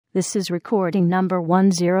This is recording number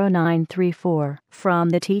 10934 from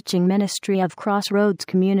the teaching ministry of Crossroads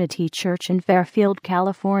Community Church in Fairfield,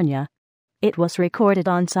 California. It was recorded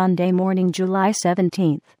on Sunday morning, July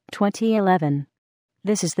 17, 2011.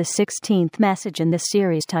 This is the 16th message in the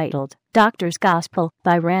series titled, Doctor's Gospel,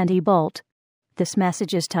 by Randy Boldt. This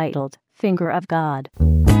message is titled, Finger of God.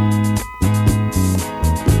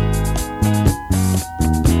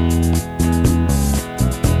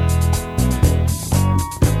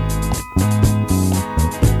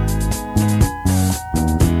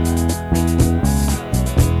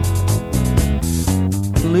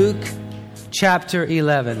 Luke chapter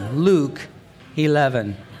 11. Luke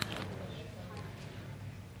 11.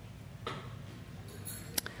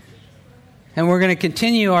 And we're going to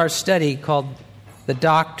continue our study called The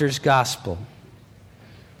Doctor's Gospel.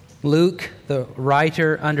 Luke, the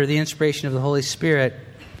writer under the inspiration of the Holy Spirit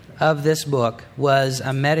of this book, was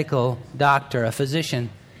a medical doctor, a physician.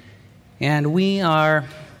 And we are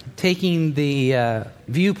taking the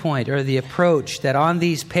viewpoint or the approach that on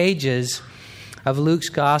these pages of Luke's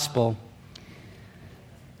Gospel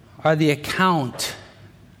are the account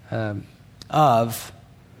of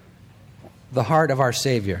the heart of our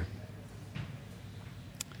Savior.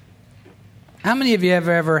 How many of you have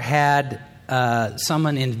ever had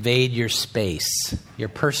someone invade your space, your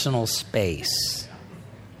personal space?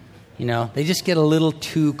 You know, they just get a little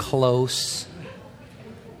too close.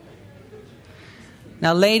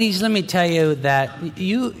 Now, ladies, let me tell you that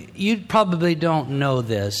you probably don't know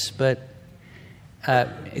this, but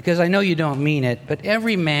because I know you don't mean it, but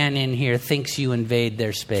every man in here thinks you invade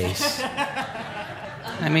their space.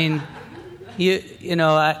 I mean, you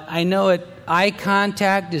know, I know it. Eye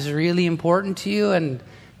contact is really important to you, and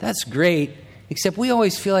that's great, except we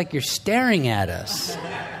always feel like you're staring at us.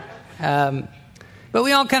 But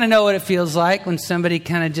we all kind of know what it feels like when somebody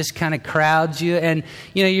kind of crowds you, and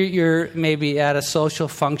you know you're maybe at a social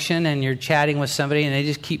function and you're chatting with somebody, and they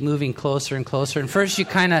just keep moving closer and closer. And first you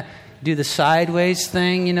kind of do the sideways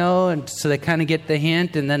thing, you know, and so they kind of get the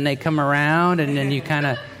hint, and then they come around, and then you kind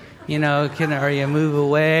of, you know, or you move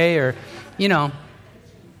away, or, you know.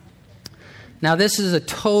 Now, this is a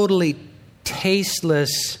totally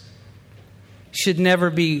tasteless, should never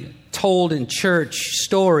be told in church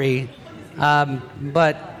story,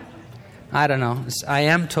 but I don't know. I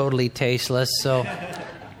am totally tasteless, so,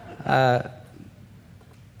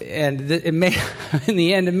 and it may, in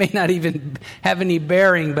the end, it may not even have any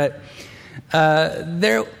bearing, but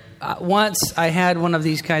once I had one of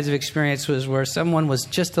these kinds of experiences where someone was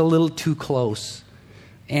just a little too close,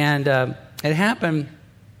 and it happened.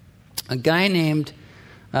 A guy named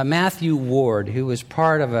Matthew Ward, who was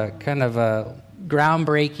part of a kind of a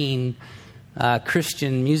groundbreaking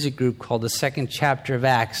Christian music group called the Second Chapter of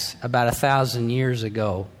Acts about 1,000 years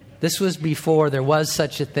ago. This was before there was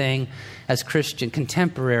such a thing as Christian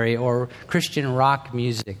contemporary or Christian rock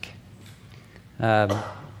music. But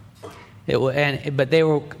they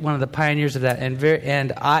were one of the pioneers of that,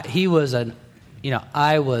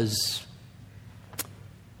 I was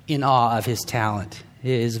in awe of his talent.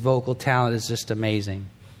 His vocal talent is just amazing,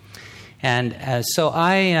 and so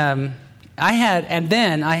I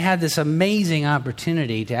had this amazing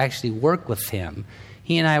opportunity to actually work with him.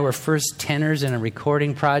 He and I were first tenors in a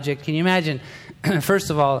recording project. Can you imagine? First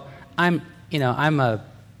of all, I'm a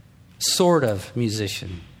sort of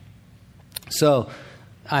musician, so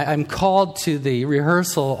I'm called to the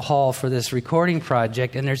rehearsal hall for this recording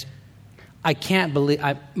project, and I can't believe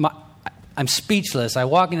I'm speechless. I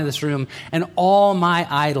walk into this room, and all my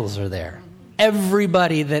idols are there.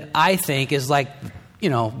 Everybody that I think is like, you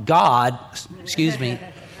know, God,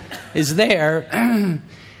 is there.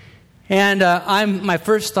 And my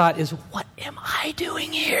first thought is, what am I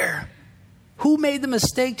doing here? Who made the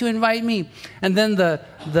mistake to invite me? And then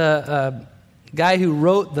the guy who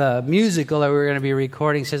wrote the musical that we were going to be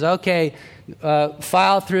recording says, okay,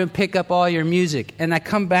 file through and pick up all your music. And I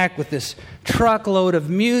come back with this truckload of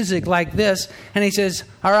music like this, and he says,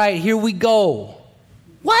 all right, here we go.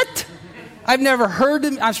 What? I've never heard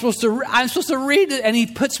him. I'm supposed to read it, and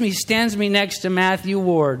he stands me next to Matthew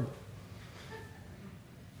Ward.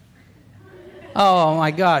 Oh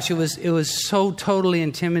my gosh, it was so totally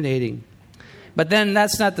intimidating. But then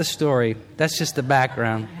that's not the story. That's just the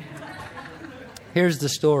background. Here's the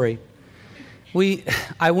story.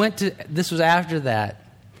 This was after that,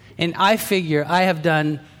 and I figure I have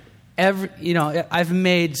done I've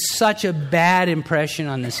made such a bad impression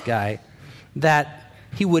on this guy that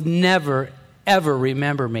he would never, ever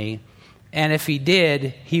remember me. And if he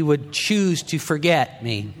did, he would choose to forget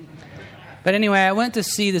me. But anyway, I went to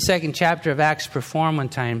see the Second Chapter of Acts perform one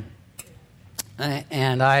time.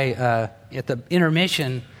 And I, at the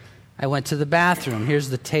intermission, I went to the bathroom. Here's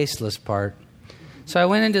the tasteless part. So I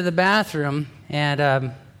went into the bathroom, and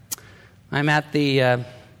I'm at the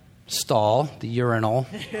stall, the urinal,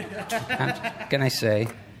 what can I say?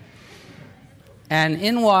 And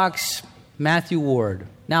in walks Matthew Ward.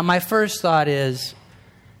 Now, my first thought is,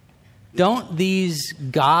 don't these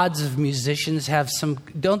gods of musicians have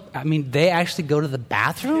they actually go to the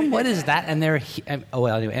bathroom? What is that? And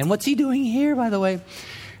anyway, and what's he doing here, by the way?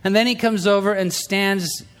 And then he comes over and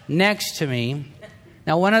stands next to me.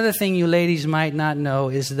 Now, one other thing you ladies might not know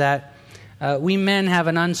is that we men have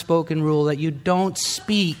an unspoken rule that you don't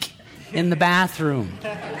speak in the bathroom.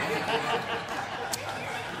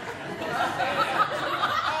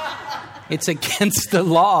 It's against the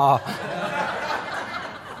law.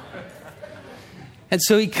 And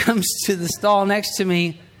so he comes to the stall next to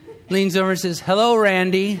me, leans over and says, "Hello,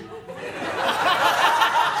 Randy."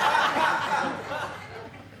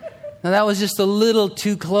 Now, that was just a little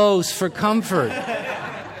too close for comfort.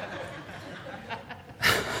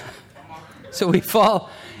 So we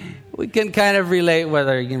can kind of relate,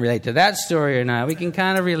 whether you can relate to that story or not, we can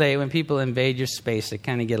kind of relate when people invade your space. They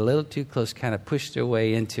kind of get a little too close, kind of push their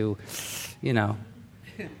way into,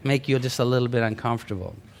 make you just a little bit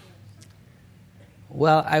uncomfortable.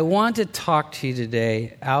 Well, I want to talk to you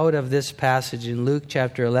today out of this passage in Luke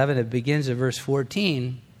chapter 11. It begins at verse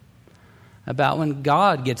 14, about when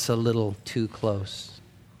God gets a little too close.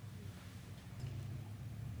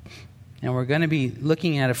 And we're going to be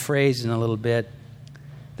looking at a phrase in a little bit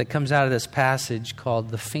that comes out of this passage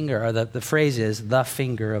called the finger, or the phrase is the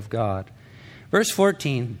finger of God. Verse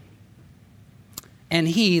 14, and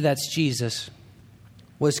he, that's Jesus,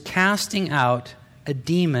 was casting out a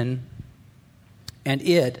demon, and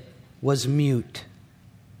it was mute.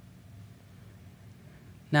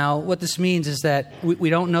 Now, what this means is that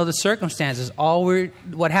we don't know the circumstances.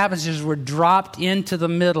 What happens is we're dropped into the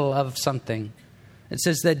middle of something. It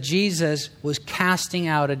says that Jesus was casting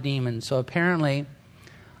out a demon. So apparently,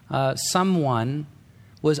 someone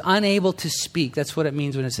was unable to speak. That's what it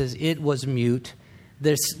means when it says it was mute.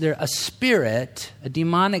 A spirit, a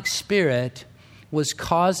demonic spirit, was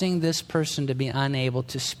causing this person to be unable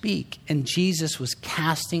to speak. And Jesus was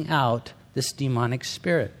casting out this demonic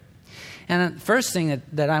spirit. And the first thing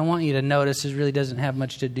that I want you to notice really doesn't have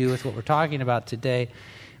much to do with what we're talking about today.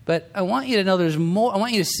 But I want you to know there's more. I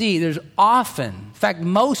want you to see there's often, in fact,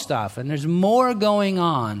 most often, there's more going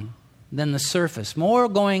on than the surface. More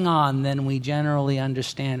going on than we generally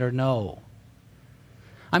understand or know.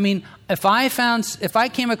 I mean, if I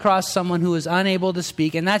came across someone who was unable to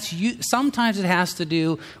speak, and sometimes it has to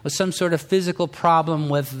do with some sort of physical problem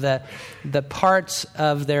with the parts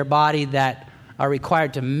of their body that are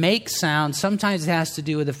required to make sound. Sometimes it has to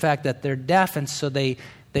do with the fact that they're deaf, and so they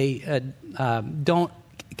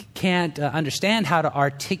can't understand how to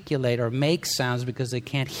articulate or make sounds because they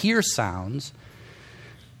can't hear sounds.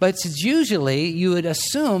 But it's usually, you would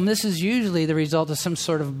assume, this is usually the result of some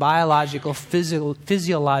sort of biological,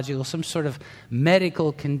 physiological, some sort of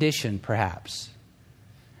medical condition, perhaps.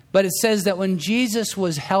 But it says that when Jesus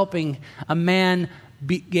was helping a man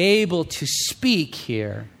be able to speak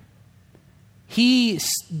here, he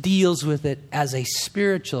deals with it as a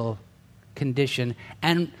spiritual condition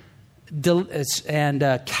and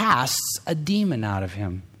casts a demon out of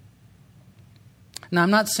him. Now, I'm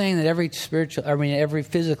not saying that every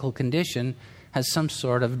physical condition has some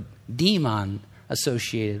sort of demon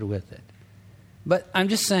associated with it. But I'm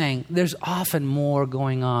just saying there's often more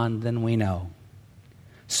going on than we know.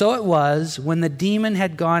 So it was when the demon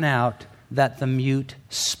had gone out that the mute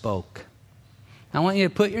spoke. I want you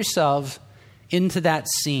to put yourselves into that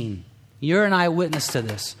scene. You're an eyewitness to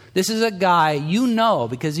this. This is a guy you know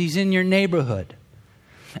because he's in your neighborhood.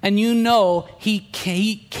 And you know he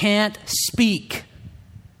can't speak.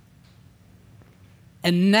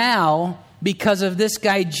 And now, because of this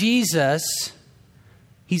guy Jesus,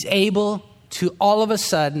 he's able to all of a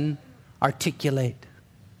sudden articulate.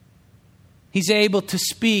 He's able to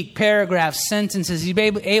speak paragraphs, sentences. He's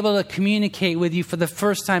able to communicate with you for the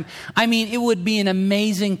first time. I mean, it would be an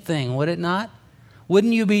amazing thing, would it not?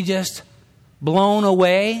 Wouldn't you be just blown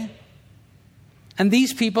away? And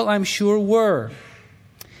these people, I'm sure, were.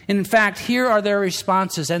 And in fact, here are their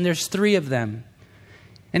responses, and there's 3 of them.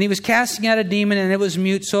 And he was casting out a demon, and it was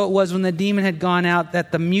mute. So it was when the demon had gone out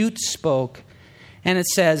that the mute spoke. And it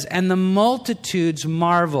says, and the multitudes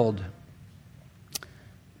marveled.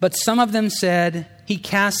 But some of them said, he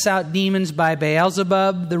casts out demons by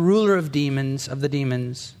Beelzebub, the ruler of the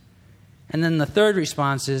demons. And then the third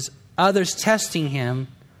response is, others testing him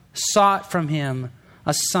sought from him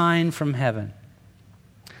a sign from heaven.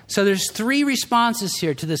 So there's three responses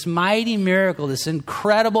here to this mighty miracle, this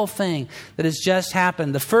incredible thing that has just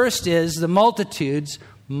happened. The first is the multitudes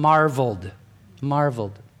marveled.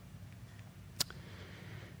 Marveled.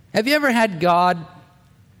 Have you ever had God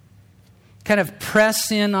kind of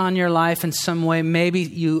press in on your life in some way? Maybe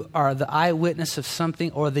you are the eyewitness of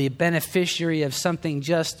something or the beneficiary of something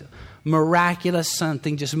just miraculous,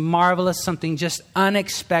 something just marvelous, something just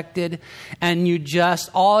unexpected, and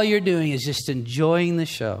all you're doing is just enjoying the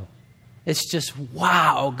show. It's just,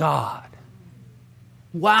 wow, God.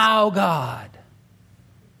 Wow, God.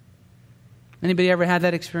 Anybody ever had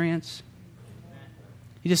that experience?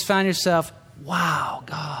 You just find yourself, wow,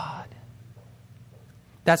 God.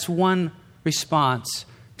 That's one response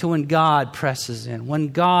to when God presses in, when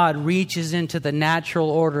God reaches into the natural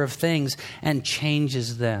order of things and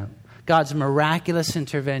changes them. God's miraculous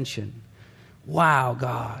intervention. Wow,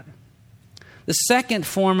 God. The second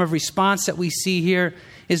form of response that we see here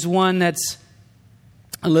is one that's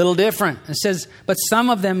a little different. It says, but some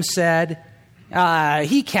of them said,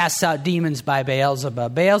 he casts out demons by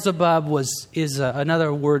Beelzebub. Beelzebub is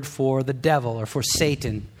another word for the devil or for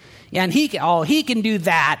Satan. And he can do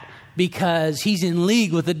that because he's in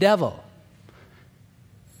league with the devil.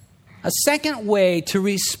 A second way to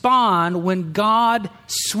respond when God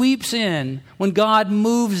sweeps in, when God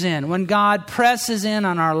moves in, when God presses in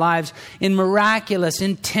on our lives in miraculous,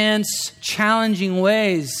 intense, challenging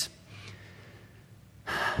ways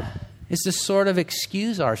is to sort of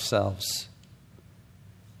excuse ourselves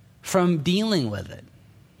from dealing with it.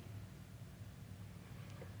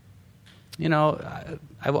 You know,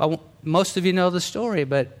 most of you know the story,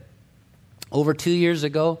 but over 2 years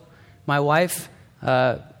ago, my wife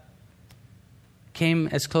came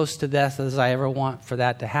as close to death as I ever want for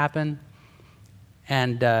that to happen,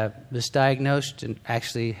 and was diagnosed and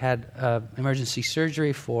actually had emergency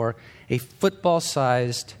surgery for a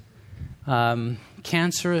football-sized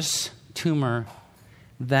cancerous tumor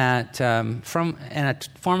that and a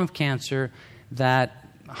form of cancer that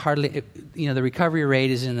hardly, the recovery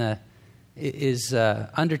rate is under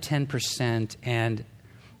 10%, and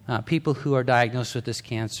people who are diagnosed with this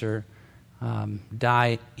cancer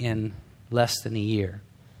die in less than a year.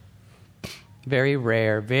 Very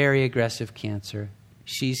rare, very aggressive cancer.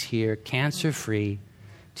 She's here, cancer-free,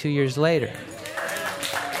 2 years later.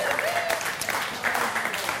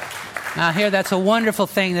 Now here, that's a wonderful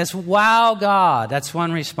thing. That's, wow, God. That's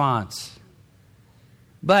one response.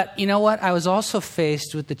 But you know what? I was also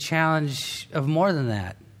faced with the challenge of more than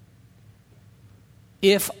that.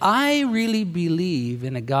 If I really believe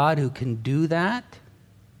in a God who can do that,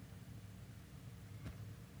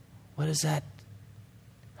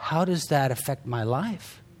 how does that affect my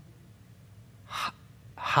life?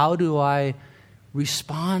 How do I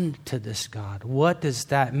respond to this God? What does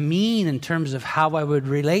that mean in terms of how I would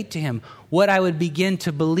relate to him? What I would begin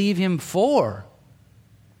to believe him for?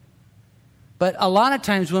 But a lot of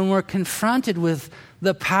times when we're confronted with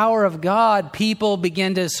the power of God, people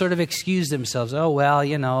begin to sort of excuse themselves. Oh,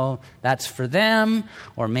 well, that's for them,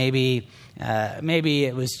 or maybe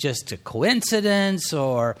it was just a coincidence,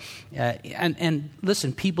 or and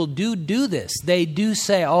listen, people do this. They do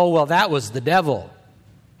say, "Oh, well, that was the devil."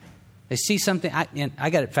 They see something. In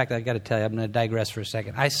fact, I got to tell you, I'm going to digress for a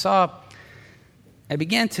second. I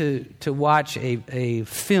began to watch a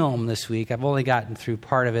film this week. I've only gotten through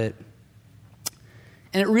part of it.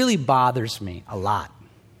 And it really bothers me a lot.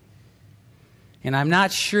 And I'm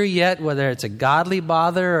not sure yet whether it's a godly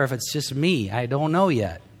bother or if it's just me. I don't know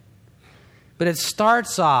yet. But it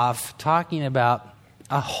starts off talking about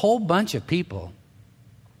a whole bunch of people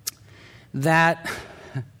that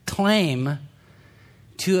claim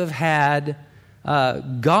to have had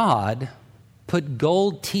God put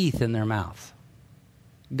gold teeth in their mouth.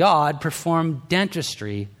 God performed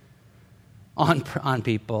dentistry on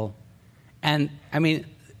people. And I mean,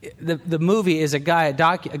 the movie is a guy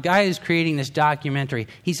is creating this documentary.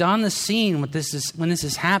 He's on the scene when this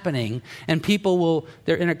is happening, and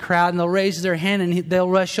they're in a crowd and they'll raise their hand and they'll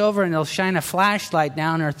rush over and they'll shine a flashlight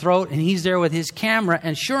down their throat, and he's there with his camera,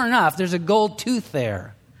 and sure enough, there's a gold tooth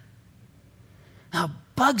there. Now, it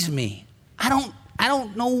bugs me. I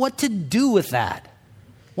don't know what to do with that.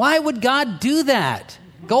 Why would God do that?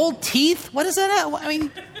 Gold teeth? What is that? I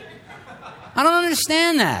mean, I don't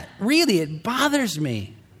understand that. Really, it bothers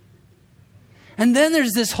me. And then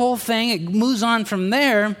there's this whole thing. It moves on from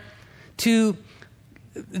there to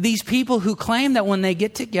these people who claim that when they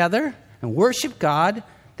get together and worship God,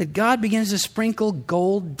 that God begins to sprinkle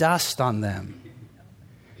gold dust on them.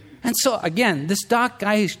 And so, again, this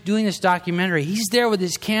guy who's doing this documentary, he's there with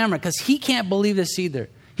his camera because he can't believe this either.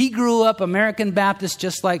 He grew up American Baptist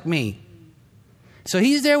just like me. So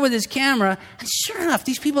he's there with his camera, and sure enough,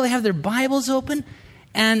 these people, they have their Bibles open,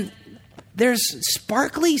 and there's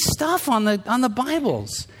sparkly stuff on the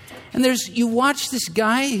Bibles. And you watch this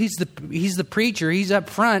guy, he's the preacher, he's up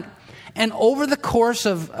front, and over the course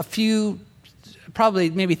of a few, probably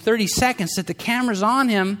maybe 30 seconds that the camera's on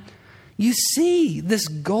him, you see this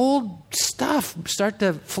gold stuff start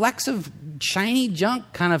to, flecks of shiny junk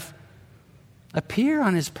kind of appear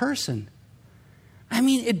on his person. I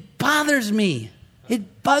mean, it bothers me.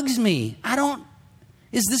 It bugs me.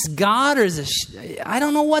 Is this God or is this, I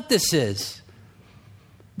don't know what this is.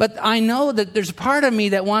 But I know that there's a part of me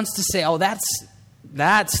that wants to say, oh,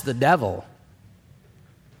 that's the devil.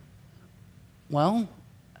 Well,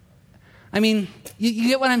 I mean, you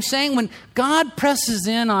get what I'm saying? When God presses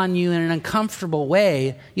in on you in an uncomfortable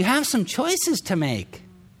way, you have some choices to make.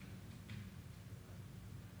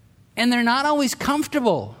 And they're not always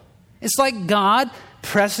comfortable. It's like God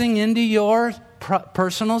pressing into your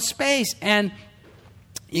personal space. And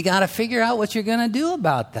you got to figure out what you're going to do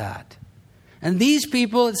about that. And these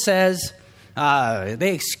people, it says,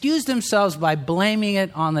 they excused themselves by blaming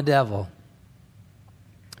it on the devil.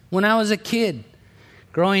 When I was a kid,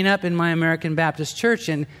 growing up in my American Baptist church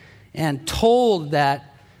and told that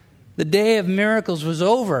the day of miracles was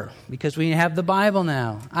over because we have the Bible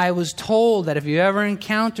now, I was told that if you ever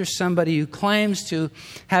encounter somebody who claims to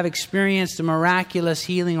have experienced a miraculous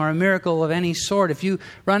healing or a miracle of any sort, if you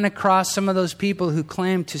run across some of those people who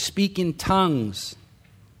claim to speak in tongues,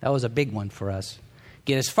 that was a big one for us.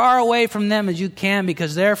 Get as far away from them as you can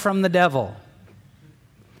because they're from the devil.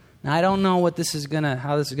 Now, I don't know how this is going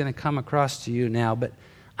to come across to you now, but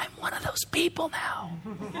I'm one of those people now.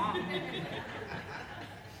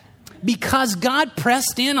 Because God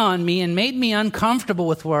pressed in on me and made me uncomfortable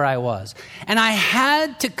with where I was. And I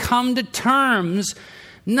had to come to terms,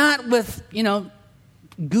 not with,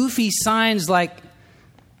 goofy signs like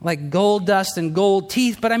gold dust and gold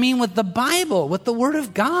teeth, but I mean with the Bible, with the Word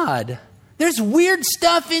of God. There's weird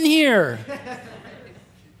stuff in here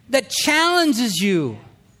that challenges you.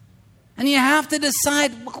 And you have to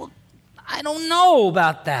decide, well, I don't know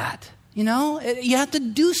about that. You have to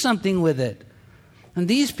do something with it. And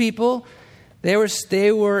these people, they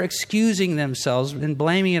were excusing themselves and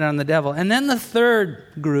blaming it on the devil. And then the third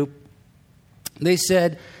group, it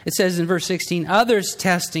says in verse 16, others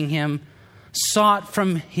testing him sought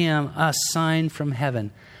from him a sign from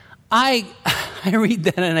heaven. I read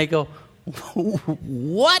that and I go,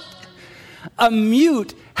 what? A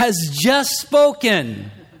mute has just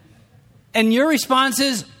spoken. And your response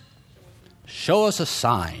is, show us a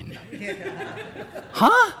sign.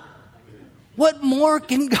 Huh? What more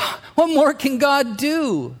can God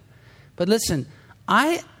do? But listen,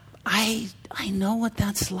 I know what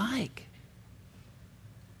that's like.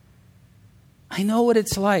 I know what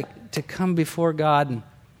it's like to come before God and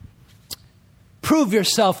prove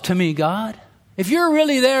yourself to me, God. If you're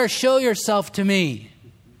really there, show yourself to me.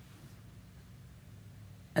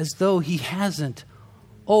 As though he hasn't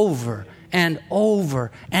over and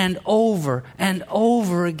over and over and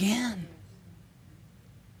over again.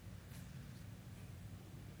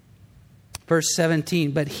 Verse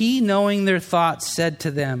 17, but he, knowing their thoughts, said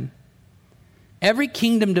to them, every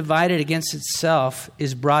kingdom divided against itself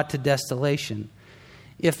is brought to desolation.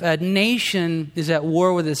 If a nation is at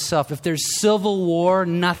war with itself, if there's civil war,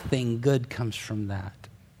 nothing good comes from that.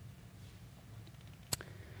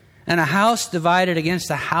 And a house divided against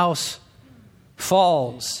a house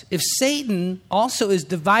falls. If Satan also is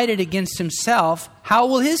divided against himself, how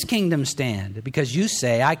will his kingdom stand? Because you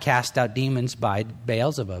say, I cast out demons by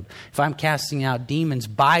Beelzebub. If I'm casting out demons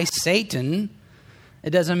by Satan, it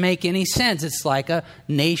doesn't make any sense. It's like a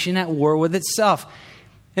nation at war with itself.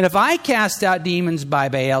 And if I cast out demons by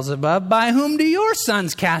Beelzebub, by whom do your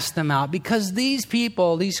sons cast them out? Because these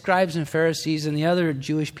people, these scribes and Pharisees and the other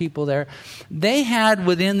Jewish people there, they had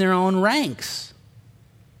within their own ranks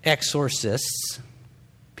exorcists,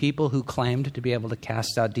 people who claimed to be able to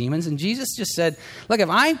cast out demons. And Jesus just said, look, if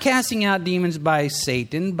I'm casting out demons by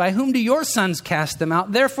Satan, by whom do your sons cast them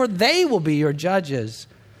out? Therefore, they will be your judges.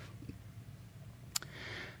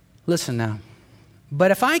 Listen now. But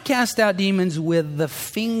if I cast out demons with the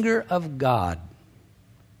finger of God,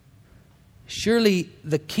 surely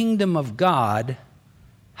the kingdom of God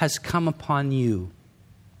has come upon you.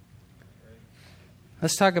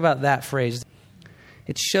 Let's talk about that phrase.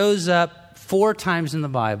 It shows up 4 times in the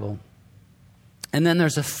Bible. And then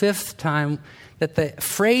there's a 5th time that the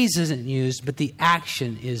phrase isn't used, but the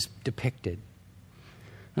action is depicted.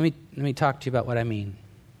 Let me talk to you about what I mean.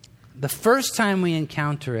 The first time we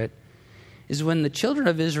encounter it is when the children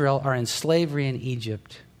of Israel are in slavery in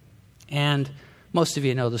Egypt. And Most of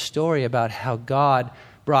you know the story about how God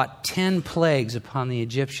brought 10 plagues upon the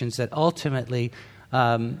Egyptians that ultimately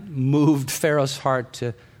moved Pharaoh's heart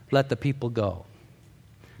to let the people go.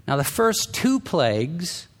 Now, the first 2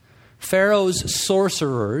 plagues, Pharaoh's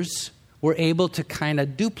sorcerers were able to kind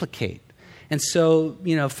of duplicate. And so,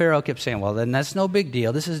 Pharaoh kept saying, well, then that's no big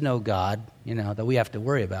deal. This is no God, that we have to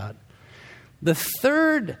worry about. The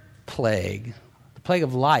third plague, the plague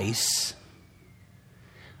of lice,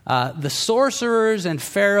 the sorcerers and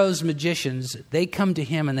Pharaoh's magicians, they come to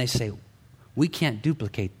him and they say, we can't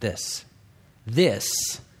duplicate this.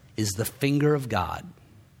 This is the finger of God.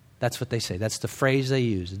 That's what they say. That's the phrase they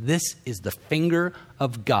use. This is the finger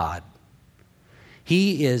of God.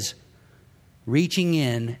 He is reaching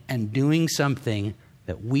in and doing something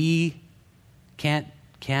that we can't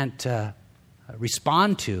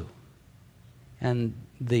respond to. And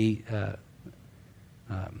the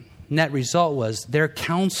net result was their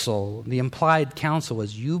counsel, the implied counsel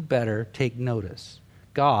was, you better take notice.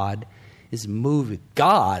 God is moving.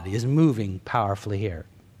 God is moving powerfully here.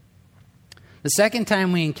 The second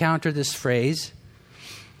time we encounter this phrase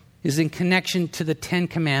is in connection to the 10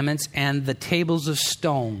 Commandments and the tables of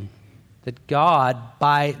stone. That God,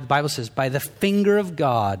 the Bible says, by the finger of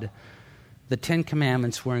God, the 10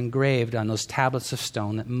 Commandments were engraved on those tablets of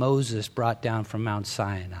stone that Moses brought down from Mount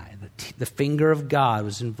Sinai. The finger of God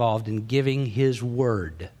was involved in giving his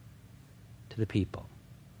word to the people.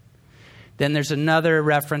 Then there's another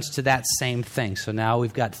reference to that same thing. So now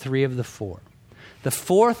we've got 3 of the 4. The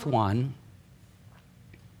fourth one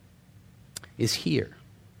is here,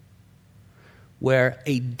 where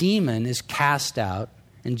a demon is cast out,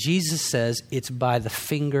 and Jesus says it's by the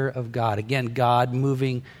finger of God. Again, God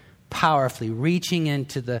moving powerfully, reaching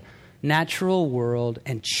into the natural world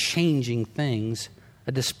and changing things,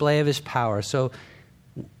 a display of his power. So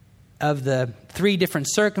of the 3 different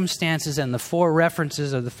circumstances and the 4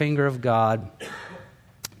 references of the finger of God,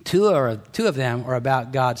 two of them are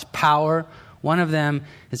about God's power. One of them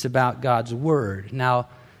is about God's word. Now,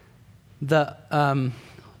 the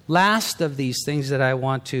last of these things that I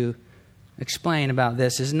want to explain about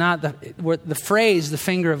this is not the phrase, the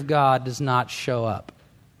finger of God, does not show up.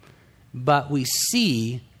 But we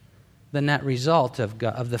see the net result of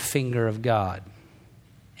the finger of God.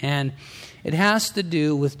 And it has to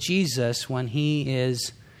do with Jesus when he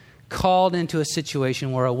is called into a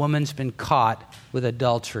situation where a woman's been caught with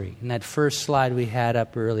adultery. And that first slide we had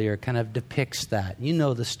up earlier kind of depicts that. You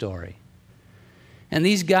know the story. And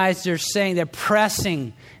these guys, they're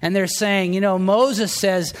pressing, and they're saying, Moses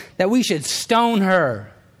says that we should stone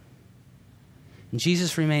her. And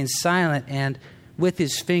Jesus remains silent and with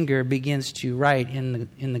his finger begins to write in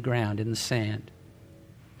the ground, in the sand.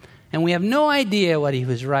 And we have no idea what he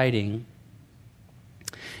was writing,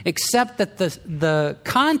 except that the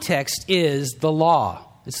context is the law.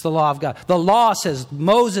 It's the law of God. The law says,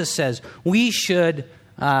 Moses says, we should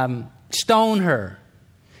stone her.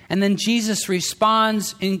 And then Jesus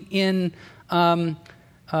responds in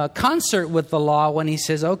concert with the law when he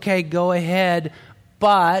says, okay, go ahead,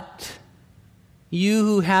 but you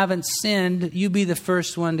who haven't sinned, you be the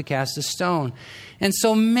first one to cast a stone. And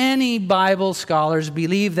so many Bible scholars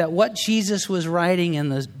believe that what Jesus was writing in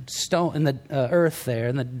the stone, in the earth there,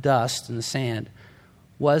 in the dust, in the sand,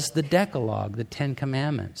 was the Decalogue, the 10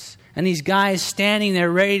 Commandments. And these guys standing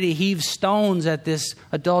there ready to heave stones at this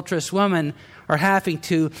adulterous woman are having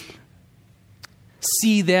to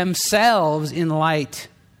see themselves in light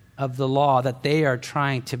of the law that they are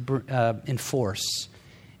trying to enforce.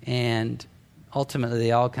 And ultimately,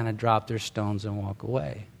 they all kind of drop their stones and walk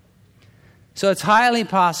away. So it's highly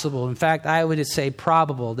possible, in fact, I would say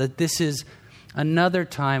probable, that this is another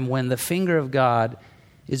time when the finger of God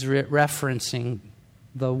is referencing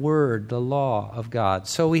the word, the law of God.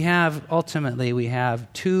 So we have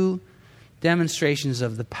 2 demonstrations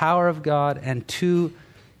of the power of God and 2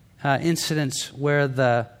 incidents where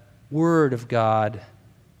the word of God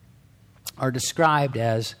are described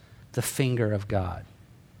as the finger of God.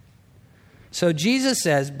 So Jesus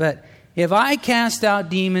says, but if I cast out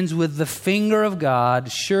demons with the finger of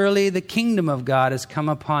God, surely the kingdom of God has come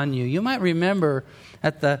upon you. You might remember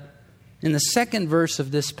in the second verse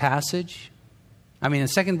of this passage, the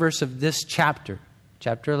second verse of this chapter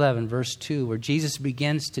 11, verse 2, where Jesus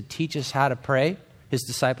begins to teach us how to pray, his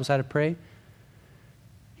disciples how to pray.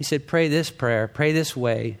 He said, pray this prayer, pray this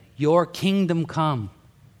way, your kingdom come.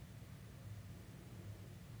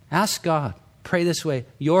 Ask God, pray this way,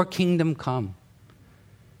 your kingdom come.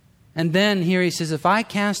 And then here he says, if I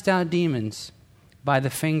cast out demons by the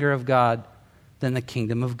finger of God, then the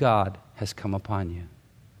kingdom of God has come upon you.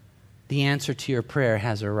 The answer to your prayer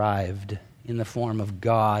has arrived in the form of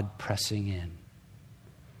God pressing in.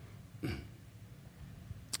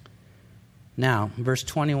 Now, verse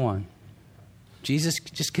 21. Jesus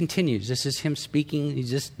just continues. This is him speaking.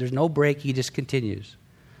 There's no break. He just continues.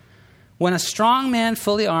 When a strong man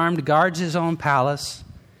fully armed guards his own palace,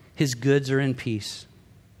 his goods are in peace.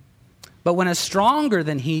 But when a stronger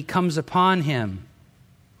than he comes upon him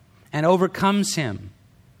and overcomes him,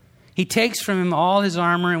 he takes from him all his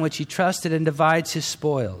armor in which he trusted and divides his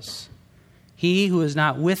spoils. He who is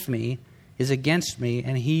not with me is against me,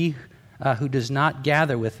 and he who does not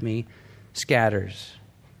gather with me scatters.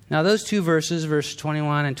 Now those two verses, verse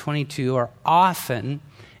 21 and 22, are often,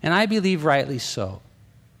 and I believe rightly so,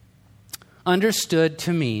 understood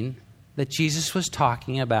to mean that Jesus was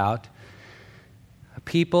talking about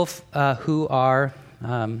people who are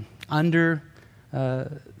under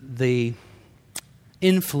the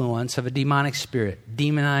influence of a demonic spirit,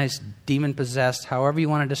 demonized, demon-possessed, however you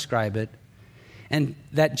want to describe it. And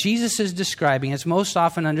that Jesus is describing, it's most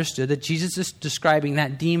often understood that Jesus is describing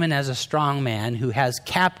that demon as a strong man who has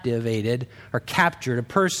captivated or captured a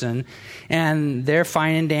person, and they're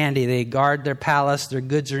fine and dandy. They guard their palace, their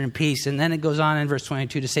goods are in peace. And then it goes on in verse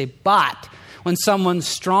 22 to say, but when someone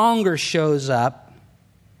stronger shows up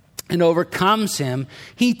and overcomes him,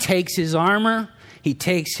 he takes his armor, he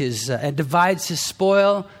takes his and divides his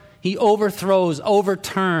spoil, he overthrows,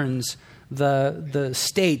 overturns the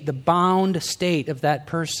state, the bound state of that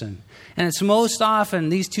person. And it's most often,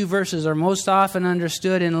 these two verses are most often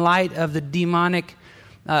understood in light of the demonic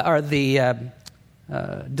or the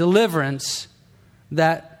deliverance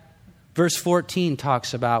that verse 14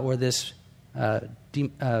 talks about, where this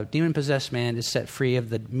demon-possessed man is set free of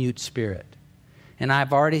the mute spirit. And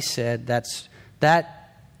I've already said that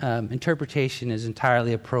interpretation is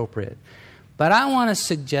entirely appropriate. But I want to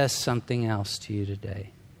suggest something else to you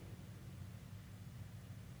today.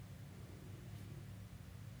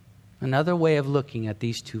 Another way of looking at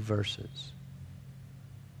these two verses.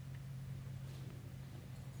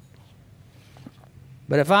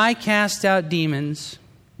 But if I cast out demons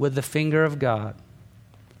with the finger of God,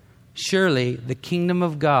 surely the kingdom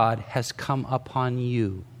of God has come upon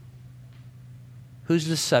you. Who's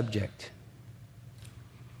the subject?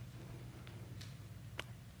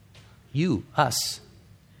 You, us.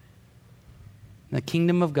 The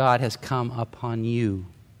kingdom of God has come upon you.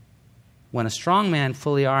 When a strong man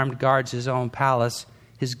fully armed guards his own palace,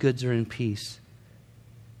 his goods are in peace.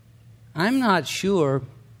 I'm not sure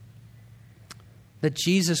that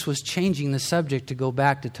Jesus was changing the subject to go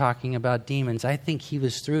back to talking about demons. I think he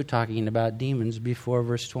was through talking about demons before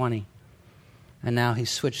verse 20. And now he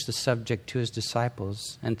switched the subject to his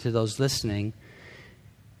disciples and to those listening.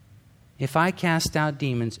 If I cast out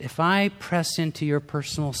demons, if I press into your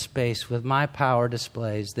personal space with my power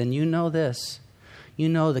displays, then you know this. You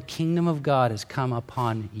know the kingdom of God has come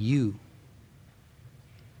upon you.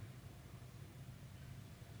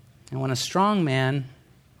 And when a strong man,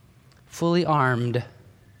 fully armed,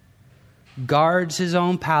 guards his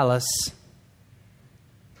own palace,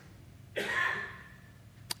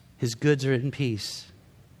 his goods are in peace.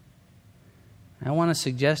 I want to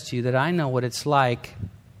suggest to you that I know what it's like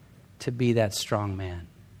to be that strong man.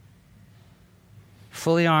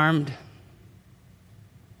 Fully armed,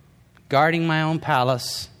 guarding my own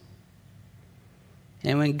palace.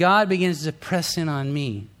 And when God begins to press in on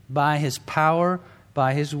me by his power,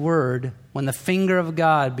 by his word, when the finger of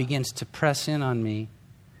God begins to press in on me,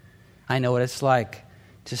 I know what it's like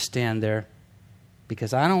to stand there,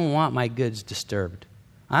 because I don't want my goods disturbed.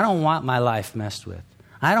 I don't want my life messed with.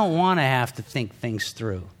 I don't want to have to think things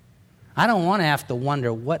through. I don't want to have to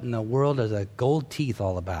wonder what in the world is a gold teeth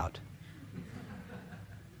all about.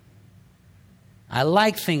 I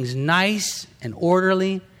like things nice and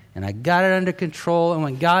orderly, and I got it under control. And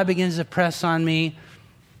when God begins to press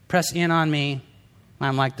in on me,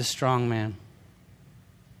 I'm like the strong man.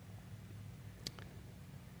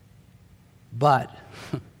 But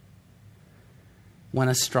when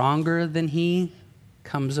a stronger than he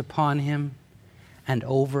comes upon him and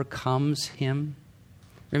overcomes him,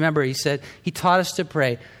 remember, he taught us to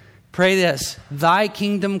pray. Pray this, thy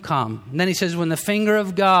kingdom come. And then he says, when the finger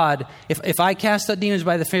of God, if I cast out demons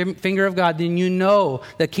by the finger of God, then you know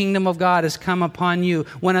the kingdom of God has come upon you.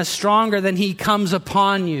 When a stronger than he comes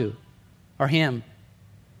upon you, or him.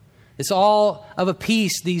 It's all of a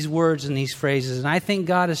piece, these words and these phrases. And I think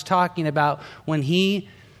God is talking about when he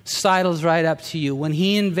sidles right up to you, when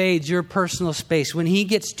he invades your personal space, when he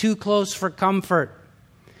gets too close for comfort,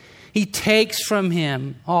 he takes from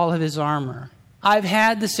him all of his armor. I've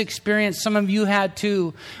had this experience, some of you had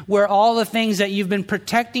too, where all the things that you've been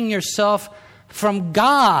protecting yourself from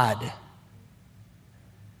God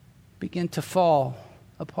begin to fall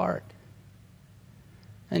apart.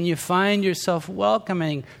 and you find yourself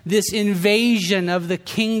welcoming this invasion of the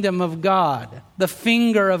kingdom of God, the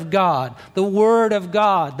finger of God, the word of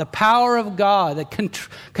God, the power of God that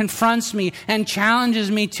confronts me and challenges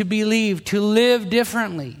me to believe, to live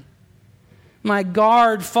differently. My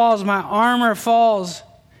guard falls, my armor falls,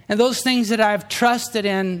 and those things that I've trusted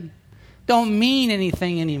in don't mean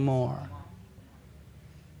anything anymore.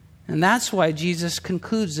 And that's why Jesus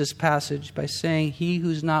concludes this passage by saying, he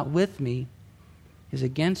who's not with me is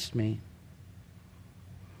against me.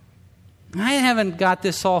 I haven't got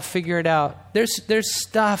this all figured out. There's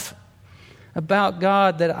stuff about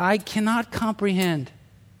God that I cannot comprehend,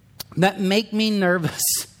 that make me nervous.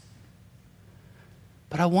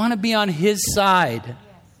 But I want to be on his side.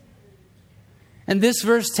 And this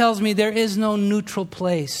verse tells me there is no neutral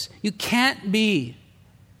place. You can't be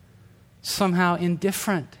somehow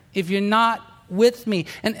indifferent if you're not with me.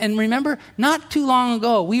 And remember, not too long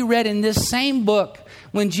ago, we read in this same book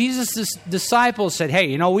when Jesus' disciples said,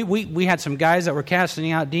 hey, we had some guys that were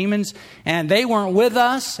casting out demons and they weren't with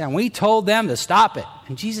us and we told them to stop it.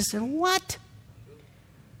 And Jesus said, what?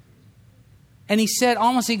 And he said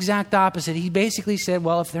almost the exact opposite. He basically said,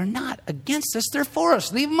 well, if they're not against us, they're for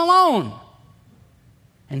us. Leave them alone.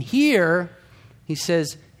 And here he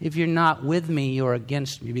says, if you're not with me, you're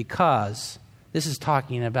against me, because this is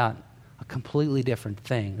talking about a completely different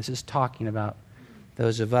thing. This is talking about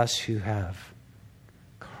those of us who have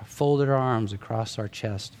folded our arms across our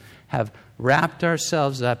chest, have wrapped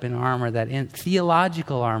ourselves up in armor,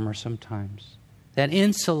 theological armor sometimes, that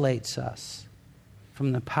insulates us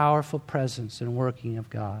from the powerful presence and working of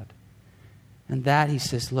God. And that, he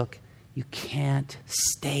says, look, you can't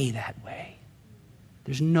stay that way.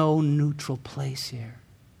 There's no neutral place here.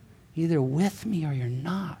 Either with me or you're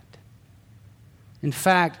not. In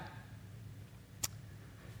fact,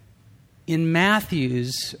 in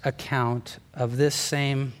Matthew's account of this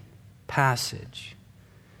same passage,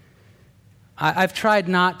 I've tried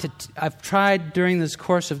during this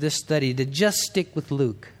course of this study to just stick with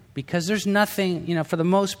Luke, because there's nothing, for the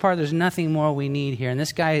most part, there's nothing more we need here. And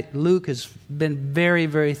this guy, Luke, has been very,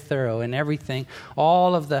 very thorough in everything.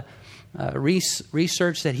 All of the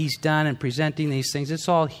research that he's done in presenting these things, it's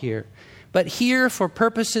all here. But here, for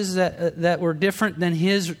purposes that were different than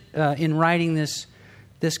his in writing this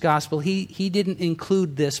gospel, he didn't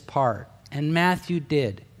include this part, and Matthew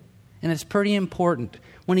did. And it's pretty important.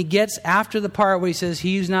 When he gets after the part where he says,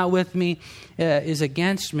 he who's not with me is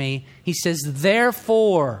against me, he says,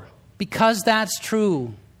 therefore, because that's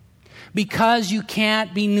true, because you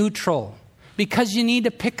can't be neutral, because you need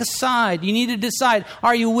to pick a side, you need to decide,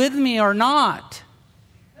 are you with me or not?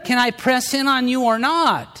 Can I press in on you or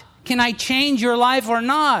not? Can I change your life or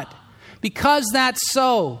not? Because that's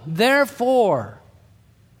so, therefore.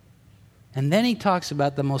 And then he talks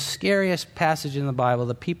about the most scariest passage in the Bible,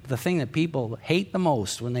 the thing that people hate the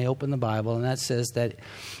most when they open the Bible, and that says that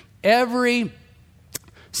every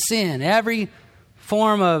sin, every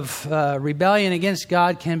form of rebellion against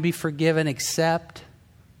God can be forgiven except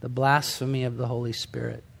the blasphemy of the Holy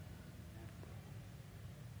Spirit.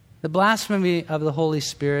 The blasphemy of the Holy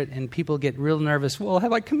Spirit, and people get real nervous. Well,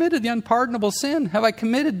 have I committed the unpardonable sin? Have I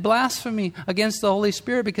committed blasphemy against the Holy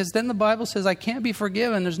Spirit? Because then the Bible says I can't be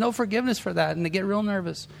forgiven. There's no forgiveness for that, and they get real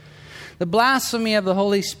nervous. The blasphemy of the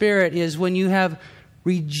Holy Spirit is when you have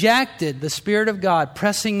rejected the Spirit of God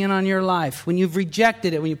pressing in on your life, when you've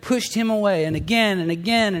rejected it, when you pushed Him away, and again and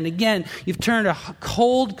again and again, you've turned a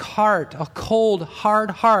cold, hard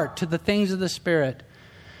heart to the things of the Spirit.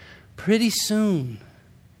 Pretty soon,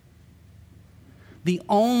 the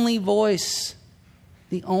only voice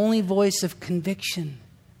of conviction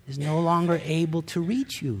is no longer able to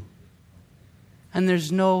reach you. And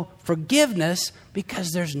there's no forgiveness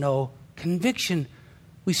because there's no conviction.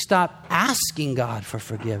 We stop asking God for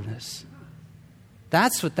forgiveness.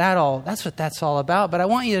 That's what that's all about. But I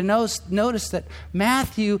want you to notice that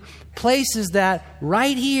Matthew places that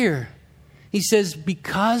right here. He says,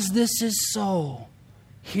 because this is so,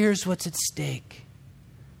 here's what's at stake.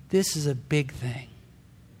 This is a big thing.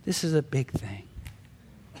 This is a big thing.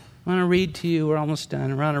 I want to read to you, we're almost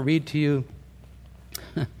done. I want to read to you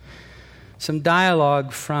some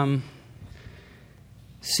dialogue from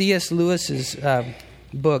C.S. Lewis's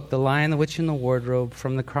book, The Lion, the Witch, and the Wardrobe,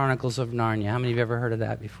 from the Chronicles of Narnia. How many of you have ever heard of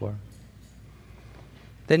that before?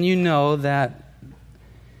 Then you know that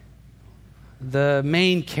the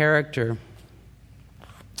main character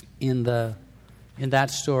in that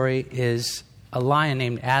story is a lion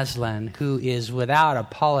named Aslan, who is without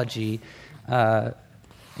apology a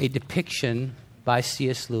depiction by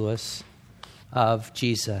C.S. Lewis of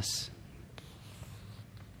Jesus.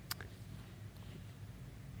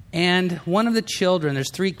 And one of the children,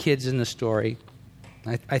 there's 3 kids in the story.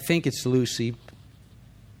 I think it's Lucy.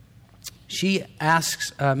 She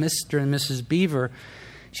asks Mr. and Mrs. Beaver,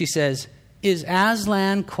 she says, "Is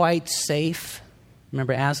Aslan quite safe?"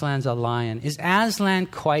 Remember, Aslan's a lion. "Is Aslan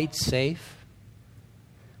quite safe?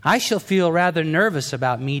 I shall feel rather nervous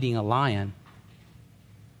about meeting a lion."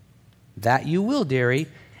 "That you will, dearie,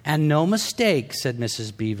 and no mistake," said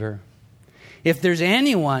Mrs. Beaver. "If there's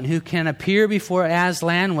anyone who can appear before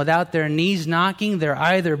Aslan without their knees knocking, they're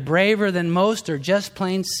either braver than most or just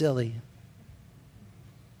plain silly."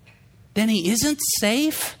 "Then he isn't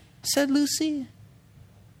safe?" said Lucy.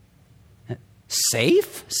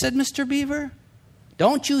 "Safe?" said Mr. Beaver.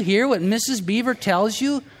 "Don't you hear what Mrs. Beaver tells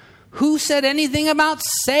you? Who said anything about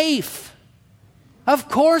safe? Of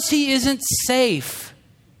course he isn't safe.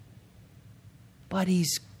 But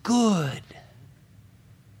he's good.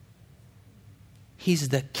 He's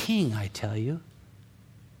the king, I tell you."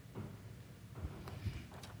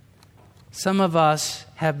 Some of us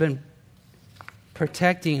have been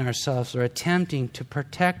protecting ourselves or attempting to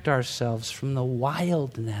protect ourselves from the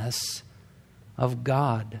wildness of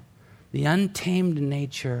God, the untamed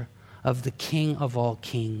nature of the King of all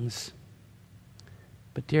kings.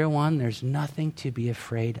 But dear one, there's nothing to be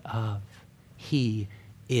afraid of. He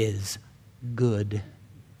is good,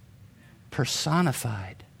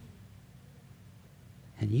 personified.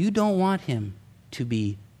 And you don't want him to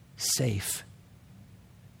be safe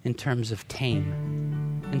in terms of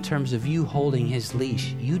tame, in terms of you holding his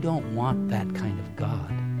leash. You don't want that kind of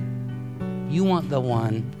God. You want the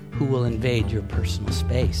one who will invade your personal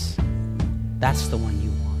space. That's the one you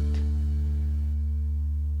want.